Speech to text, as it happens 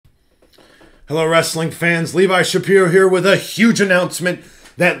Hello wrestling fans, Levi Shapiro here with a huge announcement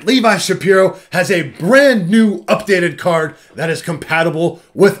that Levi Shapiro has a brand new updated card that is compatible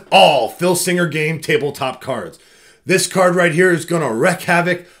with all Filsinger Game tabletop cards. This card right here is going to wreak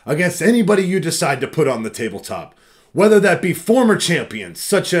havoc against anybody you decide to put on the tabletop. Whether that be former champions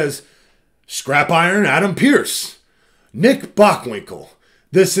such as Scrap Iron Adam Pearce, Nick Bockwinkel,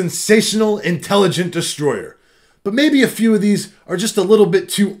 the sensational intelligent destroyer. But maybe a few of these are just a little bit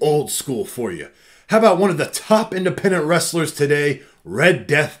too old school for you. How about one of the top independent wrestlers today, Red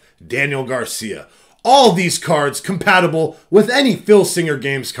Death Daniel Garcia? All these cards compatible with any Filsinger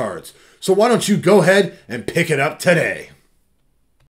Games cards. So why don't you go ahead and pick it up today?